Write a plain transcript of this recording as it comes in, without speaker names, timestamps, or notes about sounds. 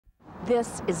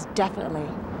This is definitely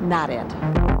not it.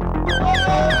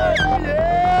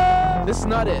 Yeah! This is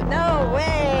not it. No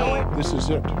way! This is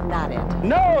it. Not it.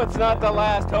 No, it's not the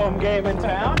last home game in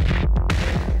town.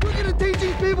 We're gonna teach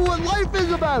these people what life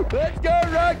is about. Let's go,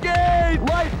 Rockies!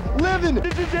 Life, living.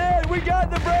 This is it. We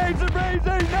got the Braves. The Braves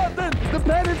ain't nothing. The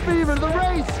pennant fever, the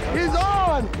race is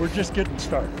on. We're just getting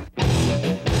started.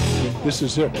 This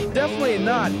is it. Definitely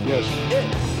not. Yes.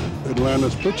 It.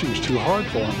 Atlanta's pitching's too hard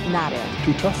for them. Not it.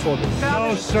 Too tough for them.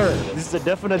 No, sir. This is a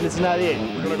definite, it's not it.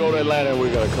 We're gonna go to Atlanta and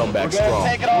we're gonna come back strong.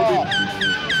 Take it all.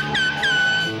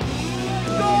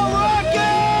 Go Rockies!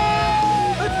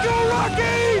 Let's go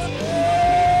Rockies!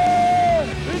 Yeah!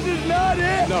 This is not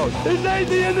it. No. This ain't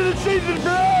the end of the season for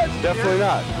us. Definitely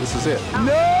not. This is it.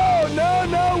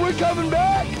 No, we're coming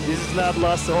back. This is not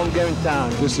last home game in town.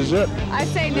 This is it. I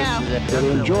say no.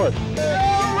 Better enjoy it.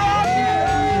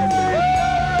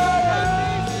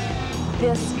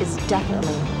 This is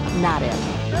definitely not it.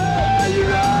 You're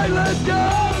right, let's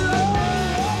go!